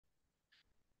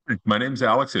My name's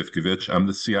Alex Ivkocik. I'm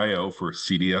the CIO for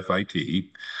CDF IT,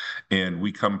 and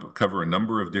we cover a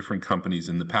number of different companies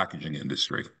in the packaging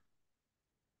industry.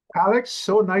 Alex,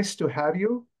 so nice to have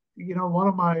you. One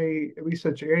of my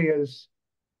research areas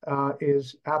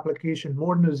is application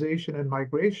modernization and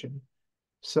migration.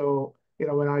 So,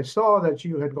 when I saw that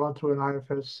you had gone through an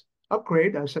IFS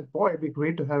upgrade, I said, boy, it'd be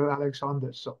great to have Alex on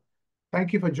this. So,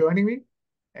 thank you for joining me,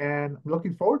 and I'm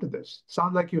looking forward to this.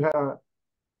 Sounds like you had a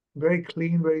very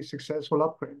clean, very successful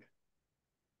upgrade.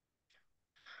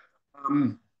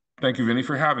 Um, Thank you, Vinnie,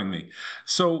 for having me.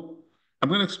 So I'm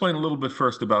going to explain a little bit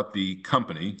first about the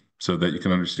company so that you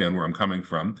can understand where I'm coming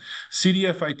from.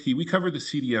 CDF IT, we cover the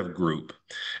CDF group,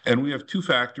 and we have two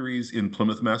factories in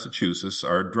Plymouth, Massachusetts.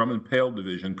 Our drum and pail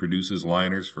division produces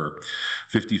liners for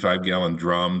 55-gallon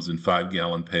drums and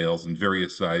 5-gallon pails in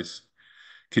various size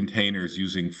containers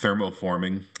using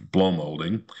thermoforming, blow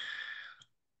molding.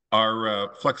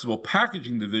 Our flexible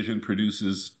packaging division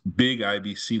produces big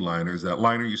IBC liners. That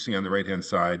liner you see on the right-hand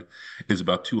side is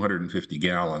about 250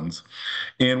 gallons.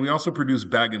 And we also produce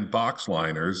bag and box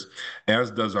liners,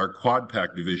 as does our quad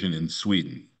pack division in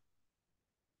Sweden.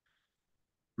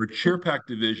 Our chair pack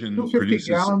division 250 produces,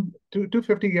 gallon,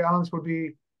 250 gallons would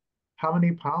be how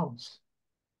many pounds?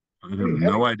 I have Pretty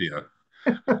no heavy.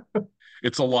 idea.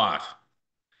 It's a lot.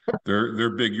 They're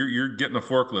big. You're getting a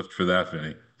forklift for that,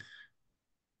 Vinny.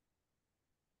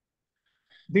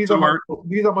 These are So much, our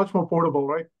these are much more portable,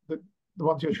 right? The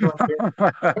ones you're showing here.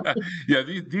 yeah,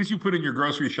 these you put in your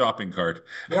grocery shopping cart.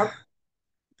 Yep.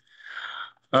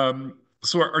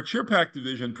 So our chair pack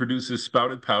division produces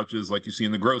spouted pouches like you see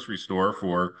in the grocery store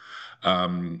for,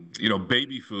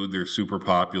 baby food. They're super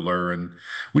popular, and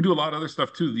we do a lot of other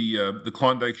stuff too. The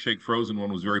Klondike Shake frozen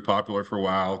one was very popular for a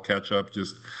while. Ketchup,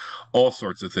 just all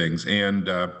sorts of things, and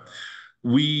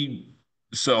we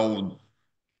sell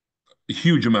a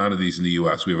huge amount of these in the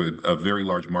U.S. We have a very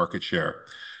large market share.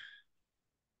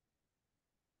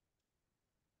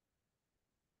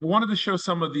 I wanted to show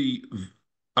some of the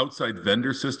outside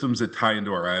vendor systems that tie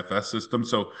into our IFS system.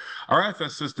 So our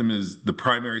IFS system is the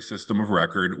primary system of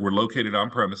record. We're located on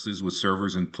premises with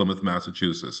servers in Plymouth,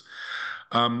 Massachusetts.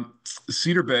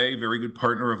 Cedar Bay, very good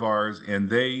partner of ours, and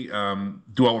they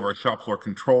do all of our shop floor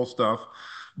control stuff,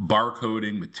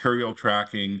 barcoding, material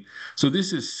tracking. So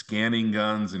this is scanning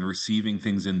guns and receiving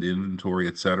things into inventory,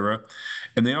 et cetera.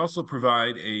 And they also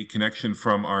provide a connection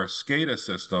from our SCADA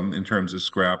system in terms of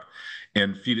scrap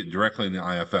and feed it directly in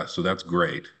the IFS. So that's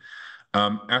great.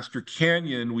 Aster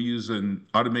Canyon, we use an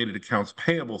automated accounts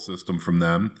payable system from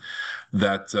them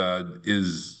that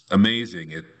is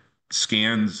amazing. It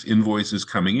scans invoices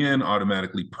coming in,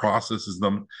 automatically processes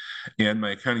them, and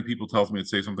my accounting people tells me it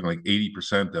saves something like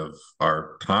 80% of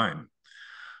our time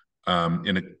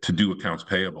to do accounts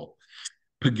payable.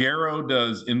 Pagero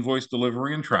does invoice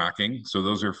delivery and tracking, so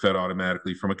those are fed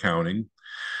automatically from accounting.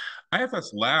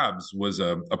 IFS Labs was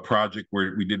a project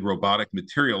where we did robotic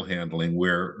material handling,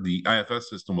 where the IFS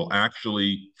system will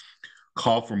actually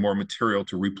call for more material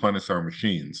to replenish our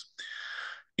machines.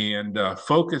 And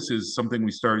Focus is something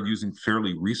we started using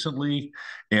fairly recently,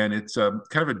 and it's kind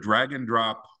of a drag and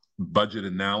drop budget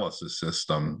analysis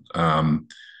system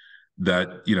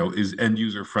that is end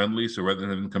user friendly. So rather than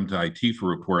having to come to IT for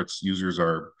reports, users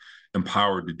are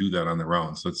empowered to do that on their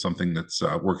own. So it's something that's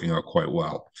working out quite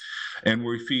well. And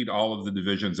we feed all of the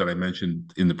divisions that I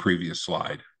mentioned in the previous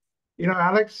slide.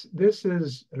 Alex, this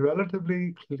is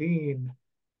relatively clean.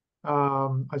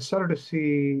 I started to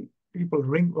see people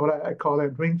what I call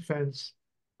it ring fence,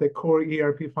 the core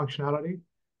ERP functionality.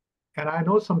 And I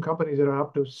know some companies that are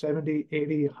up to 70,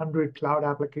 80, 100 cloud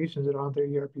applications that are on their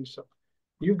ERP. So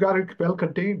you've got it well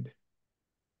contained.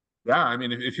 Yeah, I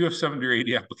mean, if you have 70 or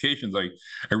 80 applications, I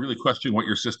really question what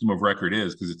your system of record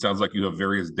is because it sounds like you have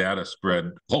various data spread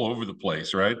all over the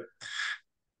place, right?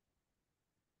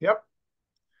 Yep.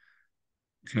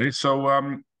 Okay, so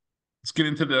let's get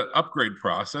into the upgrade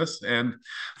process. And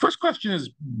first question is,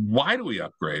 why do we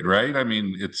upgrade, right? I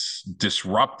mean, it's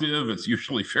disruptive, it's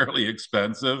usually fairly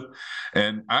expensive,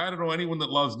 and I don't know anyone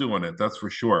that loves doing it, that's for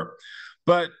sure.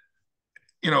 But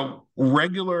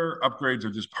regular upgrades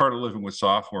are just part of living with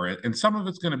software, and some of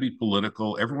it's going to be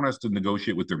political. Everyone has to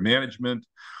negotiate with their management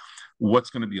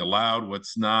what's going to be allowed,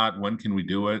 what's not, when can we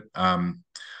do it.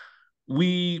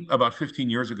 We, about 15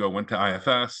 years ago, went to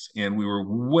IFS, and we were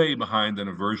way behind on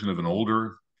a version of an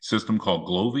older system called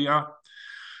Glovia.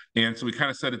 And so we kind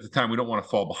of said at the time, we don't want to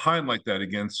fall behind like that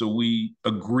again. So we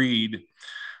agreed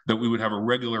that we would have a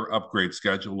regular upgrade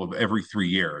schedule of every 3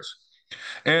 years.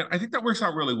 And I think that works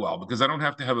out really well because I don't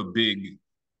have to have a big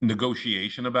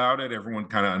negotiation about it. Everyone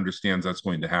kind of understands that's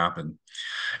going to happen.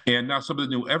 And now some of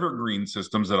the new evergreen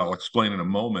systems that I'll explain in a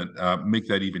moment make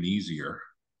that even easier.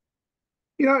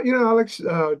 Alex,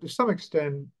 to some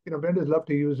extent, vendors love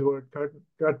to use the word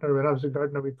Gartner. When I was a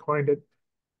Gartner, we coined it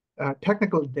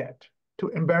technical debt to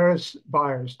embarrass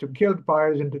buyers, to guilt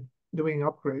buyers into doing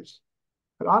upgrades.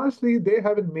 But honestly, they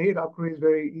haven't made upgrades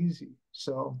very easy.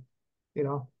 So,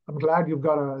 I'm glad you've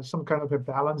got some kind of a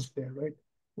balance there, right?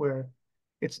 Where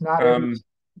it's Um,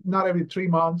 not every 3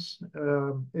 months.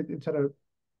 It's at a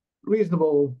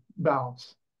reasonable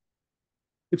balance.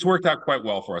 it's worked out quite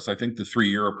well for us. I think the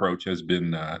 3-year approach has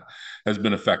been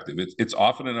effective. It's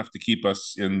often enough to keep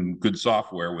us in good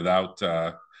software without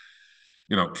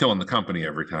killing the company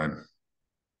every time.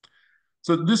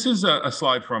 So this is a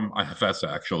slide from IFS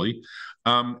actually,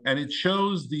 and it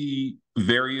shows the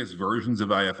various versions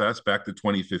of IFS back to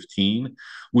 2015.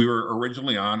 We were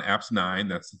originally on apps 9,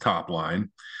 that's the top line,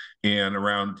 and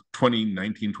around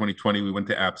 2019, 2020, we went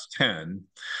to apps 10,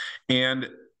 and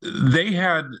they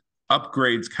had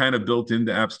upgrades kind of built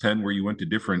into apps 10 where you went to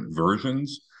different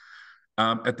versions.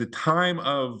 At the time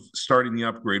of starting the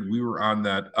upgrade, we were on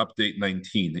that update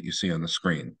 19 that you see on the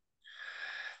screen.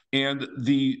 And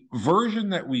the version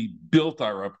that we built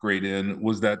our upgrade in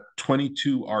was that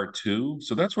 22R2.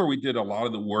 So that's where we did a lot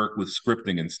of the work with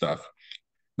scripting and stuff.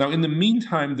 Now, in the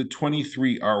meantime, the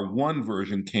 23R1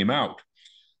 version came out,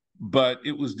 but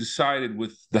it was decided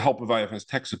with the help of IFS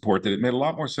tech support that it made a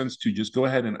lot more sense to just go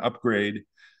ahead and upgrade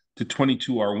to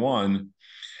 22R1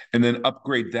 and then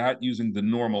upgrade that using the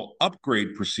normal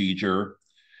upgrade procedure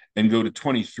and go to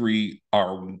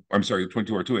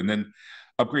 22R2, and then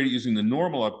upgrade it using the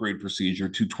normal upgrade procedure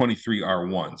to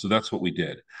 23R1. So that's what we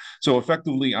did. So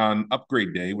effectively on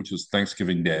upgrade day, which was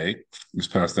Thanksgiving Day, this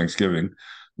past Thanksgiving,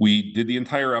 we did the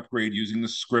entire upgrade using the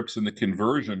scripts and the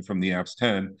conversion from the apps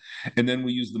 10. And then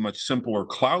we used the much simpler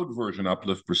cloud version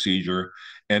uplift procedure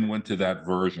and went to that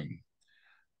version.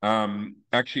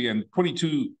 Actually, and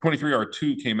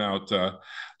 23R2 came out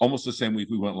almost the same week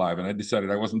we went live, and I decided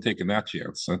I wasn't taking that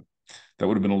chance. That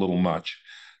would have been a little much.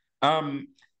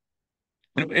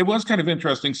 It was kind of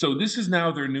interesting. So this is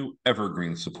now their new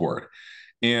evergreen support.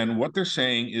 And what they're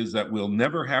saying is that we'll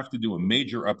never have to do a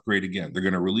major upgrade again. They're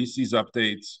going to release these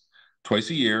updates twice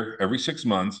a year, every 6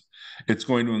 months. It's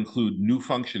going to include new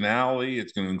functionality.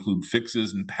 It's going to include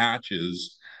fixes and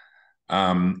patches.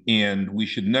 And we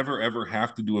should never, ever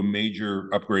have to do a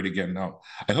major upgrade again. Now,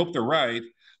 I hope they're right,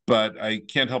 but I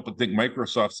can't help but think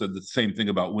Microsoft said the same thing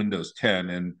about Windows 10.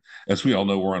 And as we all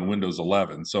know, we're on Windows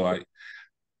 11. So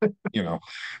you know.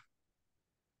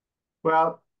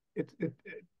 Well, it's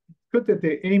good that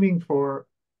they're aiming for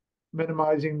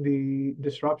minimizing the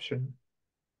disruption,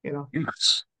 you know.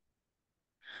 Yes.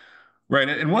 Right.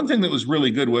 And one thing that was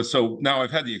really good was, so now I've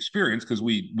had the experience because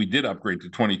we did upgrade to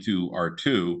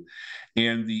 22R2,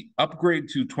 and the upgrade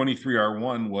to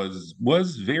 23R1 was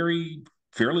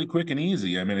fairly quick and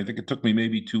easy. I mean, I think it took me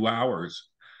maybe 2 hours,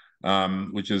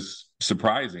 which is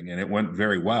surprising, and it went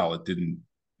very well. It didn't,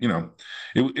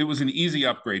 it was an easy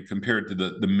upgrade compared to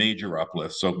the major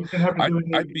uplift. So You didn't have to do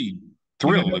I'd be you didn't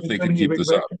thrilled have if to they do could any keep this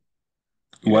up. regression.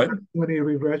 You didn't What? have to do any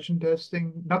regression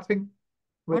testing, nothing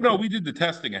Oh with no, we did the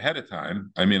testing ahead of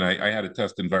time. I mean, I had a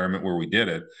test environment where we did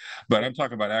it, but I'm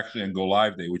talking about actually on go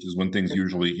live day, which is when things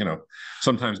usually,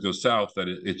 sometimes go south, that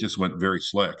it just went very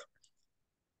slick.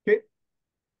 okay.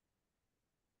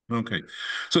 Okay.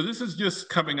 So this is just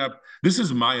coming up. This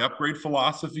is my upgrade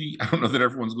philosophy. I don't know that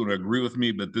everyone's going to agree with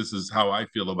me, but this is how I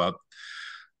feel about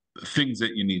things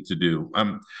that you need to do.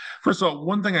 First of all,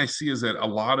 one thing I see is that a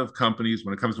lot of companies,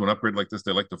 when it comes to an upgrade like this,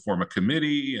 they like to form a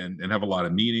committee and have a lot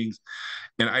of meetings.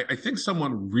 And I think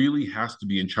someone really has to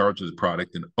be in charge of the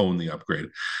product and own the upgrade,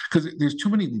 because there's too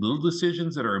many little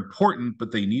decisions that are important,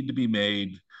 but they need to be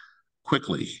made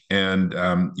quickly. And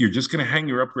you're just going to hang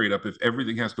your upgrade up if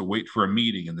everything has to wait for a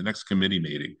meeting and the next committee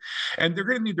meeting. And they're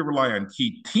going to need to rely on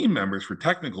key team members for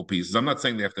technical pieces. I'm not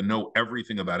saying they have to know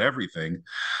everything about everything,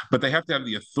 but they have to have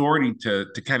the authority to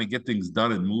kind of get things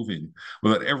done and moving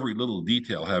without every little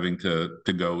detail having to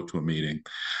go to a meeting.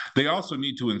 They also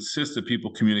need to insist that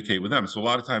people communicate with them. So a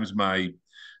lot of times my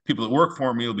people that work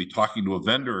for me will be talking to a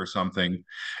vendor or something.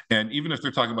 And even if they're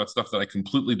talking about stuff that I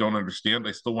completely don't understand,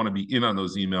 I still want to be in on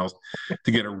those emails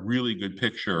to get a really good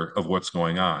picture of what's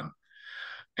going on.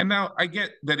 And now I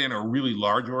get that in a really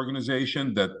large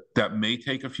organization that may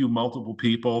take a few multiple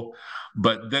people,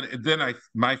 but then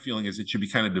my feeling is it should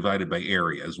be kind of divided by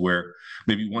areas where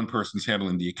maybe one person's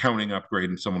handling the accounting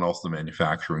upgrade and someone else the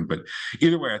manufacturing. But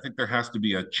either way, I think there has to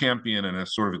be a champion and a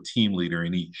sort of a team leader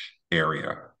in each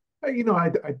area.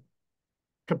 I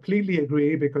completely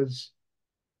agree because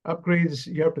upgrades,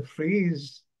 you have to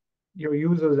freeze your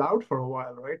users out for a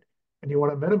while, right? And you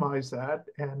want to minimize that.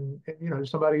 And you know,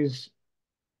 somebody's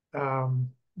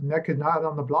neck is not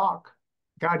on the block.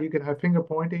 God, you can have finger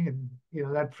pointing, and you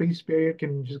know that freeze period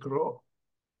can just grow.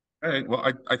 Right.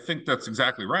 Well, I think that's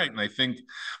exactly right. And I think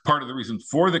part of the reason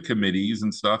for the committees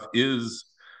and stuff is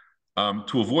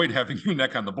to avoid having your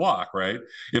neck on the block, right?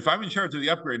 If I'm in charge of the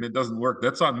upgrade and it doesn't work,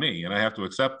 that's on me, and I have to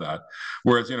accept that.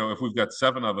 Whereas, if we've got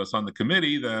 7 of us on the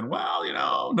committee, then,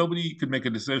 well, nobody could make a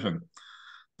decision.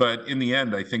 But in the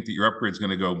end, I think that your upgrade is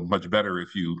going to go much better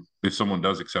if someone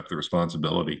does accept the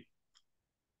responsibility.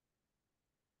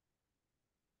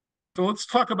 So let's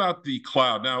talk about the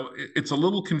cloud. Now, it's a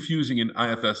little confusing in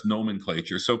IFS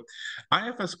nomenclature. So,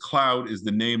 IFS Cloud is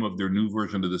the name of their new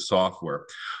version of the software,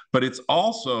 but it's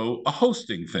also a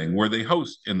hosting thing where they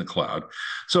host in the cloud.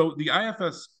 So, the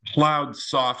IFS Cloud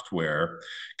software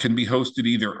can be hosted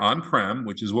either on-prem,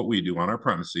 which is what we do on our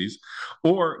premises,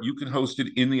 or you can host it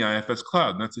in the IFS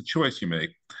Cloud. And that's a choice you make.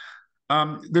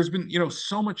 There's been,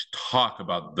 so much talk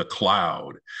about the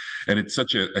cloud, and it's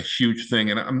such a huge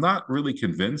thing. And I'm not really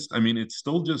convinced. I mean, it's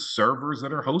still just servers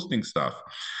that are hosting stuff.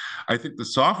 I think the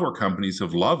software companies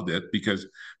have loved it because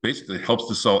basically it helps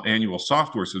to sell annual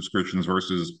software subscriptions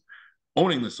versus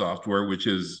owning the software, which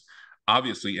is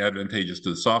obviously advantageous to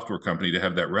the software company to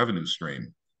have that revenue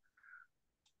stream.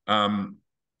 Um,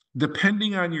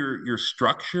 Depending on your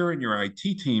structure and your IT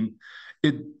team,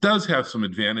 it does have some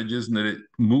advantages in that it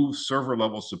moves server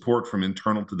level support from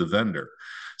internal to the vendor.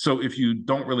 So if you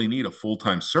don't really need a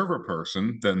full-time server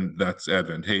person, then that's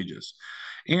advantageous.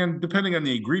 And depending on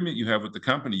the agreement you have with the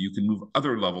company, you can move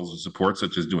other levels of support,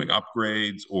 such as doing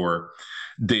upgrades or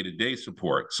day-to-day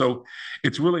support. So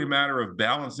it's really a matter of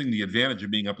balancing the advantage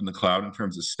of being up in the cloud in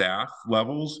terms of staff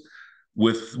levels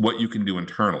with what you can do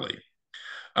internally.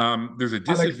 There's a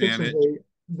Alex, disadvantage.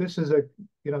 this is a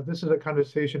this is a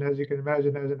conversation, as you can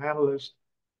imagine, as an analyst.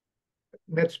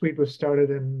 NetSuite was started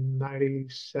in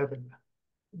 '97,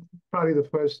 probably the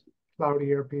first cloud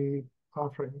ERP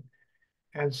offering.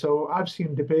 And so I've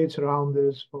seen debates around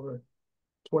this for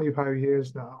 25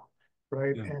 years now,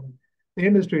 right? Yeah. And the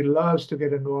industry loves to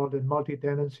get involved in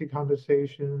multi-tenancy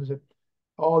conversations and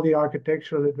all the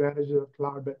architectural advantages of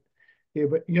cloud, but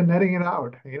you're netting it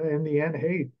out. In the end,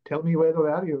 hey, tell me where the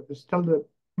value is. Tell the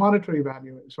monetary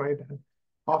value is, right? And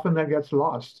often that gets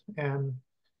lost. And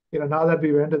now that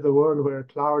we've entered the world where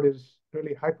cloud is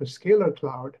really hyperscaler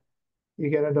cloud, you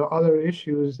get into other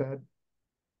issues that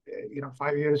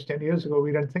 5 years, 10 years ago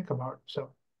we didn't think about.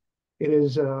 So it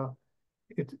is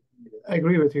it I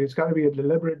agree with you. It's got to be a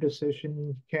deliberate decision.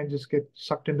 You can't just get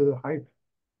sucked into the hype.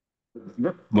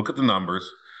 Look at the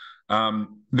numbers.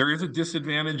 There is a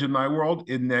disadvantage in my world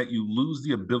in that you lose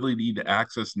the ability to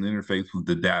access and interface with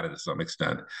the data to some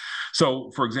extent.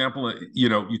 So, for example,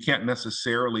 you can't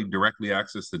necessarily directly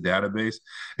access the database.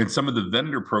 And some of the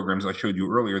vendor programs I showed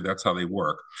you earlier, that's how they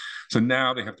work. So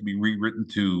now they have to be rewritten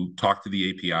to talk to the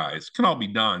APIs. It can all be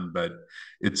done, but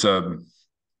it's a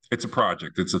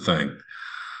project. It's a thing.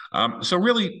 So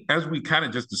really, as we kind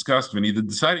of just discussed, Vinny, the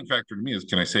deciding factor to me is,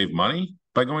 can I save money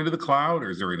by going to the cloud, or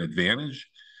is there an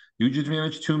huge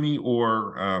advantage to me,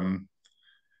 or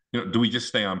do we just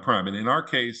stay on-prem? And in our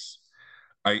case,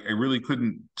 I really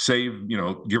couldn't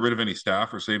get rid of any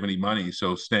staff or save any money,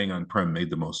 so staying on-prem made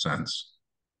the most sense.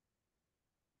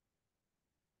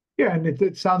 Yeah, and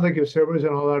it sounds like your servers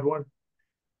and all that weren't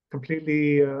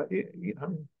completely.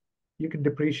 You can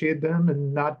depreciate them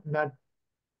and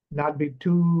not be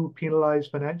too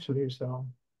penalized financially. So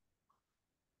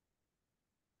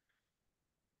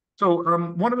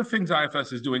One of the things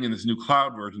IFS is doing in this new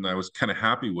cloud version that I was kind of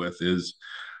happy with is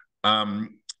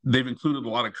they've included a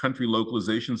lot of country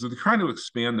localizations. So they're trying to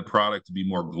expand the product to be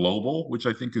more global, which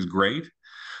I think is great.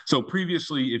 So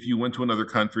previously, if you went to another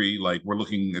country, like we're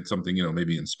looking at something,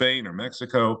 maybe in Spain or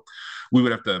Mexico, we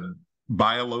would have to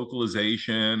buy a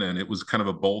localization, and it was kind of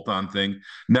a bolt-on thing.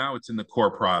 Now it's in the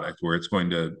core product where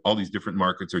all these different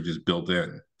markets are just built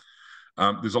in.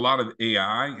 There's a lot of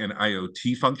AI and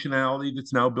IoT functionality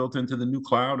that's now built into the new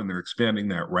cloud, and they're expanding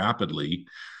that rapidly.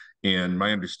 And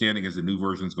my understanding is the new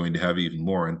version is going to have even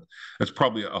more. And that's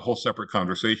probably a whole separate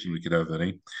conversation we could have,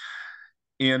 Vinny.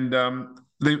 And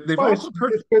they've well, also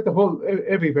it's good. The whole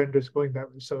every vendor is going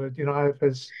that way. So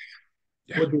IFS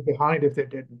yeah. would be behind if they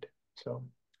didn't. So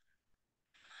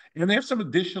And they have some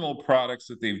additional products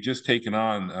that they've just taken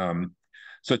on,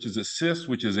 such as Assist,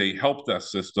 which is a help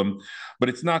desk system, but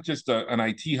it's not just an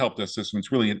IT help desk system;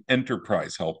 it's really an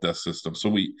enterprise help desk system. So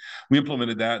we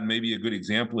implemented that, and maybe a good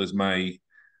example is my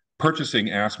purchasing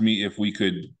asked me if we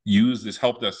could use this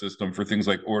help desk system for things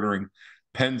like ordering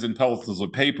pens and pencils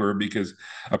of paper because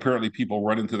apparently people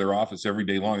run into their office every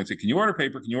day long and say, can you order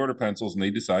paper? Can you order pencils? And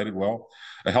they decided, well,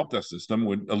 a help desk system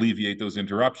would alleviate those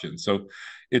interruptions. So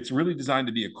it's really designed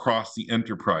to be across the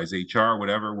enterprise, HR,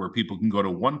 whatever, where people can go to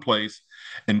one place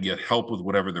and get help with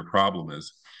whatever their problem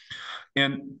is.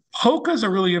 And Hoka is a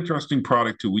really interesting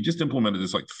product too. We just implemented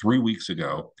this like 3 weeks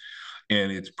ago,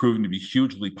 and it's proven to be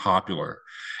hugely popular.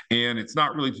 And it's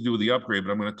not really to do with the upgrade,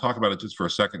 but I'm going to talk about it just for a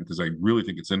second because I really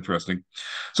think it's interesting.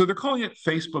 So they're calling it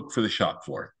Facebook for the shop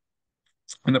floor.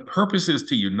 And the purpose is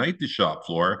to unite the shop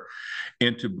floor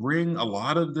and to bring a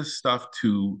lot of this stuff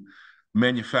to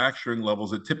manufacturing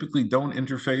levels that typically don't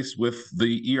interface with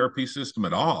the ERP system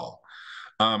at all.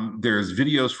 There's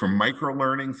videos from micro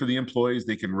learning for the employees.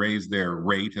 They can raise their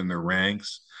rate and their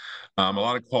ranks. A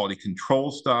lot of quality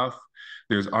control stuff.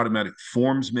 There's automatic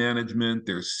forms management.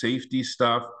 There's safety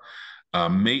stuff,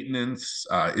 maintenance.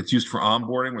 It's used for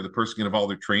onboarding where the person can have all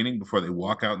their training before they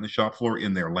walk out in the shop floor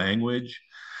in their language.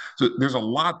 So there's a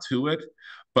lot to it.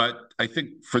 But I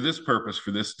think for this purpose,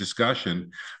 for this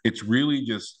discussion, it's really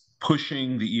just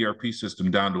pushing the ERP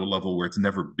system down to a level where it's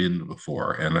never been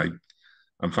before. And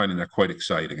I'm finding that quite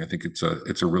exciting. I think it's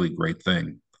a really great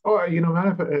thing. Oh,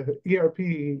 ERP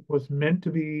was meant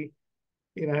to be,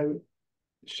 you know,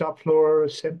 shop floor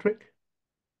centric.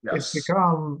 It's Yes.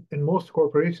 become, in most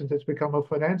corporations, it's become a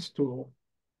finance tool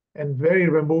and very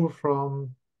removed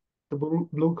from the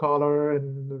blue collar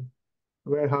and the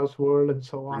warehouse world and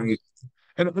so on. Right.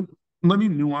 And let me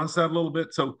nuance that a little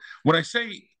bit. So when I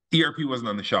say ERP wasn't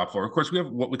on the shop floor, of course, we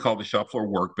have what we call the shop floor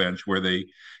workbench where they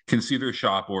can see their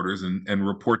shop orders and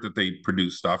report that they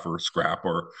produce stuff or scrap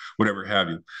or whatever have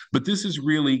you. But this is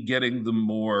really getting them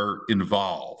more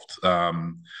involved,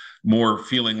 more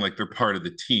feeling like they're part of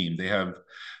the team. They have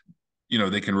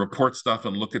they can report stuff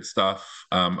and look at stuff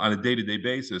on a day-to-day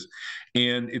basis,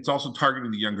 and it's also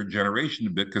targeting the younger generation a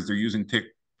bit because they're using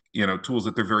tools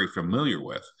that they're very familiar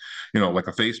with, like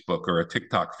a Facebook or a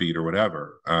TikTok feed or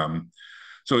whatever.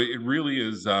 So it really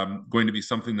is going to be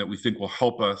something that we think will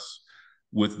help us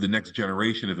with the next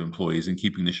generation of employees and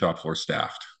keeping the shop floor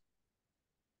staffed.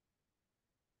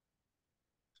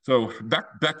 So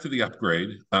back to the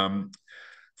upgrade. Well,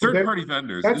 Third party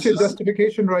vendors. that's This your is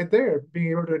justification right there,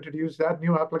 being able to introduce that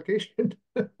new application.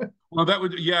 Well,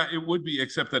 yeah, it would be,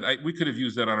 except that we could have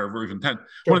used that on our version 10. One of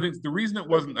Sure. the things, the reason it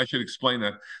wasn't, I should explain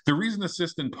that. The reason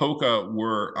Assist and Polka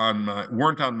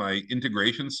weren't on my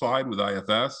integration slide with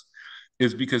IFS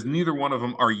is because neither one of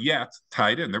them are yet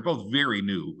tied in. They're both very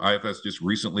new. IFS just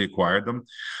recently acquired them.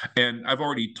 And I've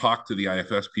already talked to the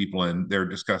IFS people and they're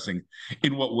discussing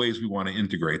in what ways we want to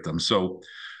integrate them. So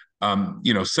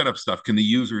setup stuff. Can the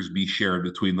users be shared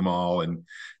between them all? And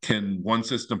can one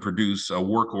system produce a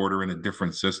work order in a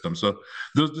different system? So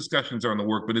those discussions are in the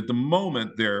work, but at the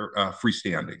moment they're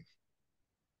freestanding.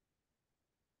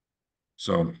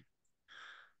 So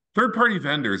third-party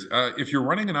vendors, if you're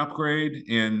running an upgrade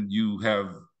and you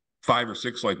have 5 or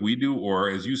 6 like we do, or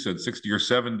as you said, 60 or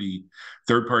 70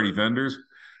 third-party vendors,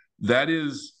 that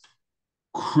is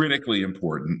critically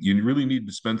important. You really need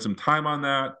to spend some time on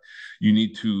that. You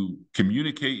need to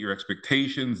communicate your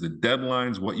expectations, the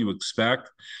deadlines, what you expect.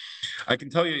 I can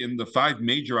tell you in the 5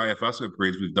 major IFS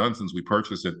upgrades we've done since we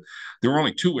purchased it, there were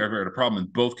only 2 where I ever had a problem.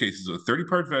 In both cases, a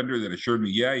 30-part vendor that assured me,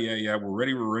 yeah, we're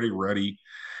ready, we're ready.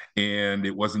 And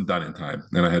it wasn't done in time.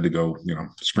 And I had to go,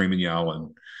 scream and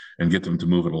yell and get them to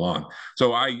move it along.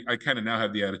 So I kind of now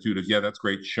have the attitude of, yeah, that's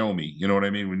great. Show me. You know what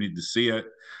I mean? We need to see it.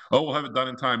 Oh, we'll have it done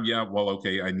in time. Yeah, well,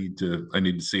 okay. I need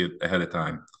to see it ahead of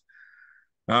time.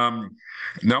 Now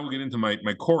we'll get into my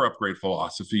core upgrade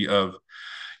philosophy of,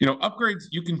 upgrades,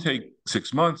 you can take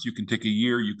 6 months, you can take a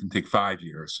year, you can take 5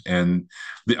 years. And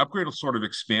the upgrade will sort of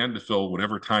expand to fill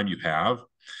whatever time you have.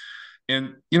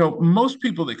 And, most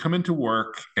people, they come into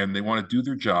work and they want to do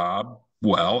their job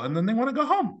well, and then they want to go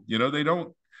home. They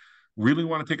don't really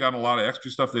want to take on a lot of extra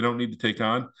stuff they don't need to take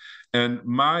on. And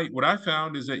what I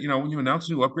found is that, when you announce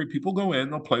a new upgrade, people go in,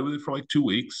 they'll play with it for like 2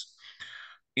 weeks.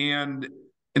 And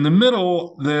in the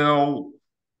middle, they'll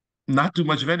not do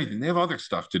much of anything. They have other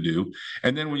stuff to do.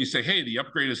 And then when you say, hey, the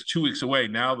upgrade is 2 weeks away,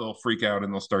 now they'll freak out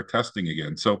and they'll start testing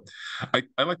again. So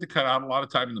I like to cut out a lot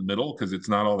of time in the middle because it's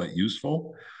not all that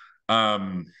useful.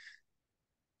 Um,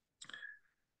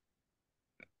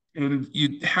 and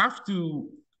you have to,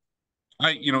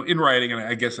 in writing, and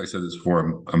I guess I said this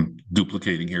before, I'm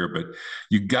duplicating here, but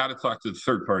you got to talk to the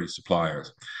third-party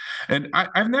suppliers. And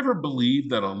I've never believed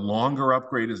that a longer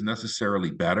upgrade is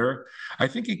necessarily better. I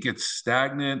think it gets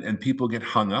stagnant and people get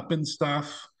hung up in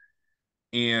stuff.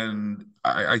 And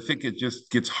I think it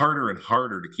just gets harder and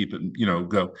harder to keep it,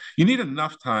 go. You need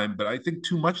enough time, but I think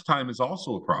too much time is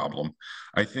also a problem.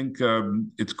 I think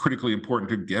it's critically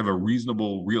important to have a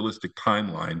reasonable, realistic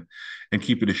timeline and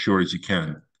keep it as short as you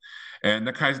can. And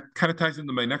that kind of ties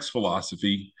into my next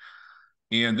philosophy.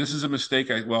 And this is a mistake,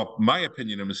 well, my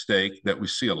opinion, a mistake that we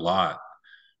see a lot.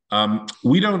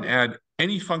 We don't add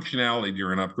any functionality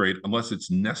during an upgrade unless it's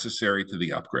necessary to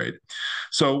the upgrade.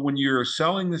 So when you're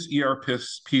selling this ERP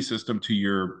system to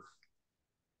your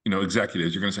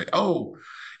executives, you're going to say, oh,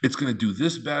 it's going to do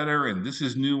this better, and this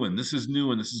is new, and this is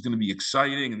new, and this is going to be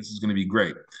exciting, and this is going to be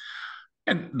great.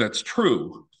 And that's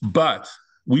true, but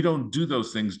we don't do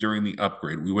those things during the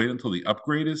upgrade. We wait until the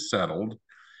upgrade is settled,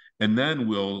 and then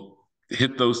we'll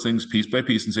hit those things piece by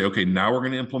piece and say, okay, now we're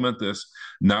going to implement this.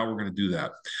 Now we're going to do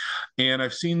that. And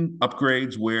I've seen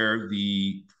upgrades where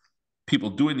the people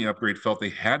doing the upgrade felt they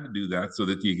had to do that so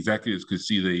that the executives could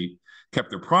see they kept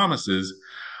their promises.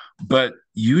 But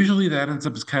usually that ends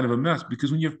up as kind of a mess, because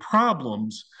when you have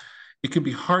problems, it can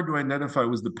be hard to identify,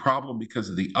 was the problem because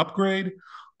of the upgrade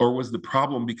or was the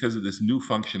problem because of this new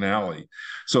functionality?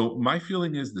 So my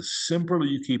feeling is the simpler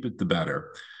you keep it, the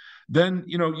better. Then,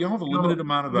 you have a limited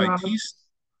amount of IT. Alex,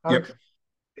 Yep. Alex,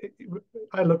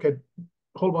 I look at a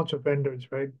whole bunch of vendors,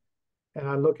 right? And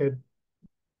I look at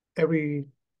every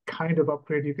kind of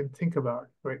upgrade you can think about,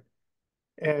 right?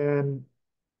 And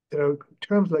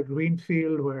terms like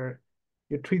greenfield, where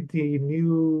you treat the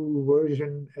new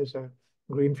version as a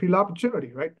greenfield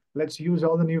opportunity, right? Let's use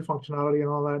all the new functionality and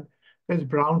all that. There's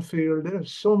brownfield.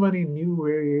 There's so many new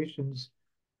variations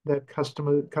that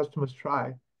customers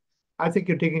try. I think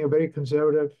you're taking a very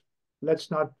conservative,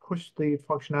 let's not push the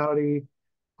functionality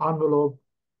envelope,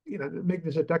 make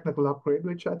this a technical upgrade,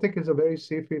 which I think is a very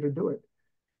safe way to do it.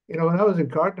 When I was at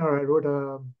Gartner, I wrote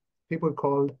a paper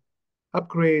called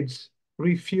Upgrades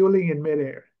Refueling in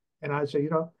Midair. And I say,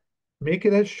 make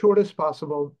it as short as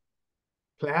possible,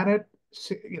 plan it,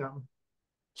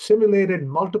 simulate it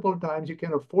multiple times. You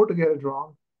can afford to get it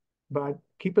wrong, but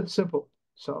keep it simple.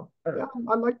 So yeah,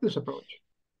 I like this approach.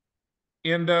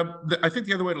 And I think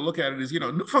the other way to look at it is,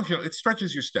 new functional, it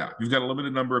stretches your staff. You've got a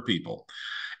limited number of people.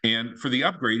 And for the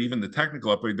upgrade, even the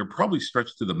technical upgrade, they're probably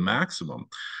stretched to the maximum.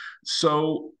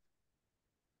 So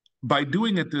by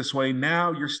doing it this way,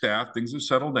 now your staff, things have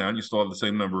settled down. You still have the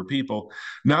same number of people.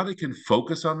 Now they can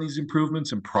focus on these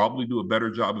improvements and probably do a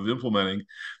better job of implementing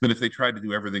than if they tried to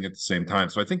do everything at the same time.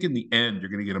 So I think in the end,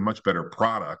 you're going to get a much better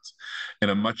product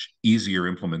and a much easier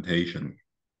implementation.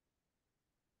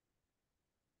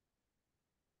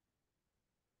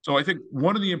 So I think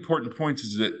one of the important points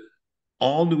is that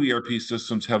all new ERP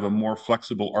systems have a more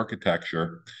flexible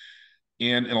architecture.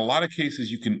 And in a lot of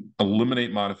cases, you can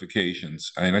eliminate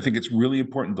modifications. And I think it's really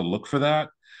important to look for that.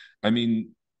 I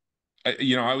mean, I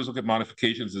always look at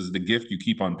modifications as the gift you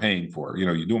keep on paying for.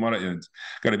 You do them on it, and it's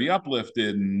got to be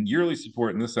uplifted and yearly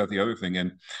support and this, that, the other thing.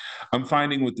 And I'm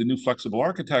finding with the new flexible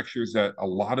architectures that a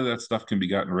lot of that stuff can be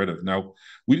gotten rid of. Now,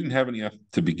 we didn't have any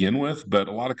to begin with, but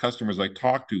a lot of customers I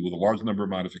talked to with a large number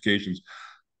of modifications,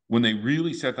 when they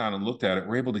really sat down and looked at it,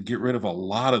 were able to get rid of a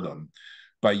lot of them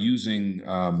by using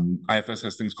IFS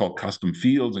has things called custom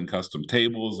fields and custom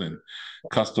tables and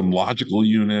custom logical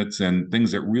units and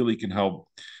things that really can help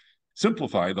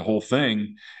simplify the whole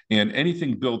thing. And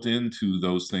anything built into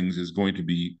those things is going to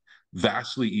be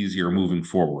vastly easier moving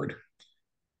forward.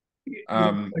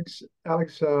 Alex,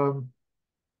 the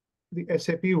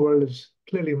SAP world is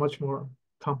clearly much more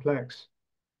complex.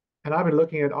 And I've been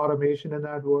looking at automation in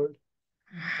that world.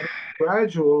 And it's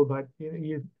gradual, but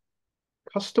you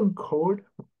custom code,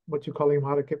 what you're calling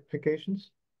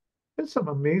modifications. There's some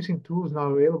amazing tools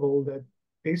now available that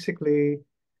basically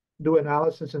do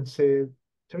analysis and say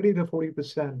 30 to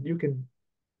 40%, you can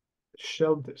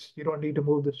shelve this. You don't need to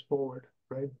move this forward,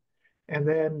 right? And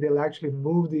then they'll actually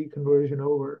move the conversion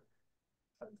over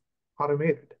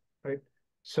automated, right?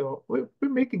 So we're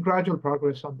making gradual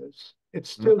progress on this. It's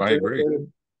still I agree. very,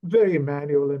 very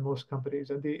manual in most companies,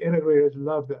 and the integrators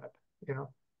love that,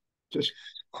 just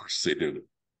Of course they do.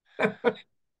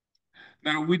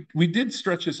 Now we did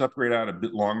stretch this upgrade out a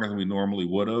bit longer than we normally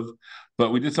would have,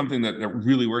 but we did something that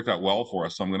really worked out well for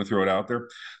us. So I'm going to throw it out there.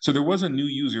 So there was a new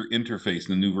user interface in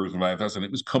the new version of IFS, and it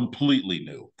was completely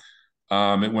new.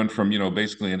 It went from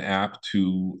basically an app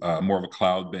to more of a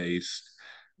cloud-based,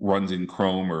 runs in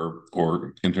Chrome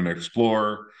or Internet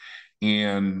Explorer,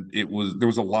 and there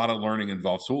was a lot of learning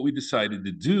involved. So what we decided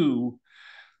to do,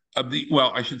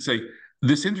 I should say,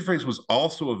 this interface was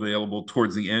also available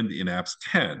towards the end in apps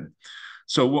 10.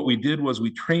 So what we did was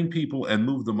we trained people and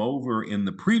moved them over in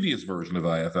the previous version of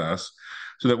IFS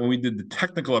so that when we did the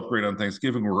technical upgrade on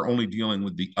Thanksgiving, we were only dealing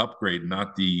with the upgrade,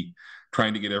 not the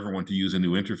trying to get everyone to use a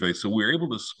new interface. So we were able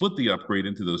to split the upgrade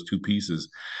into those two pieces,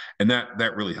 and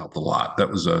that really helped a lot. That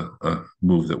was a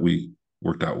move that we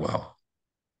worked out well.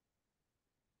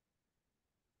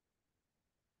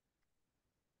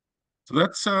 So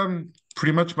that's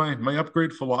pretty much my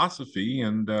upgrade philosophy,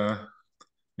 and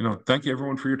thank you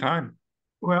everyone for your time.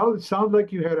 Well, it sounds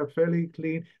like you had a fairly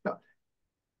clean. Now,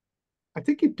 I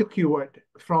think it took you what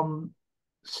from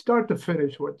start to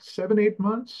finish, what, 7, 8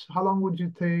 months? How long would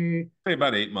you say? Say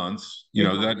about 8 months. Eight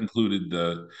That months. included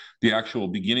the actual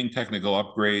beginning technical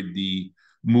upgrade, the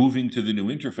moving to the new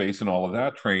interface and all of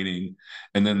that training,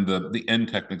 and then the end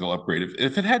technical upgrade.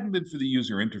 If it hadn't been for the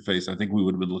user interface, I think we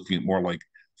would have been looking at more like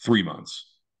 3 months.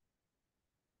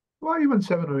 Well, even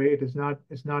 7 or 8 is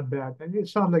not bad. And it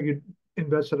sounds like you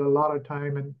invested a lot of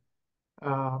time in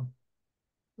um,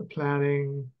 the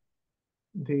planning,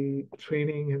 the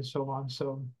training, and so on.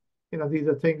 So, these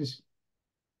are things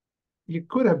you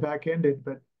could have back ended,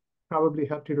 but probably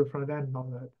helped you to front end and all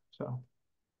that. So,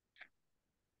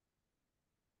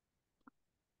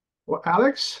 well,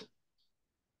 Alex,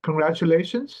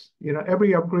 congratulations.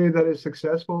 Every upgrade that is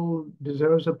successful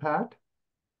deserves a pat.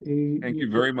 You, Thank you you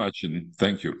should very much, and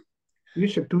thank you. you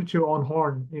should toot your own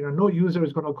horn. No user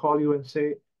is going to call you and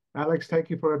say, Alex, thank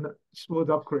you for a smooth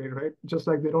upgrade, right? Just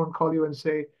like they don't call you and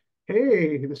say,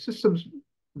 hey, the system's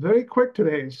very quick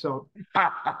today. So,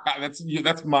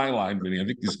 That's my line, Vinnie. I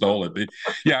think you stole it.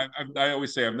 Yeah, I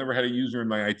always say I've never had a user in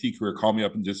my IT career call me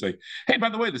up and just say, "Hey, by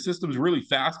the way, the system's really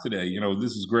fast today.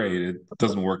 This is great." It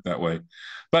doesn't work that way,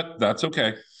 but that's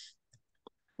okay.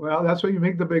 well, that's where you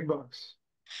make the big bucks.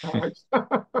 Alex,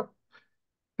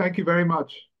 thank you very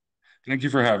much. Thank you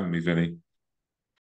for having me, Vinnie.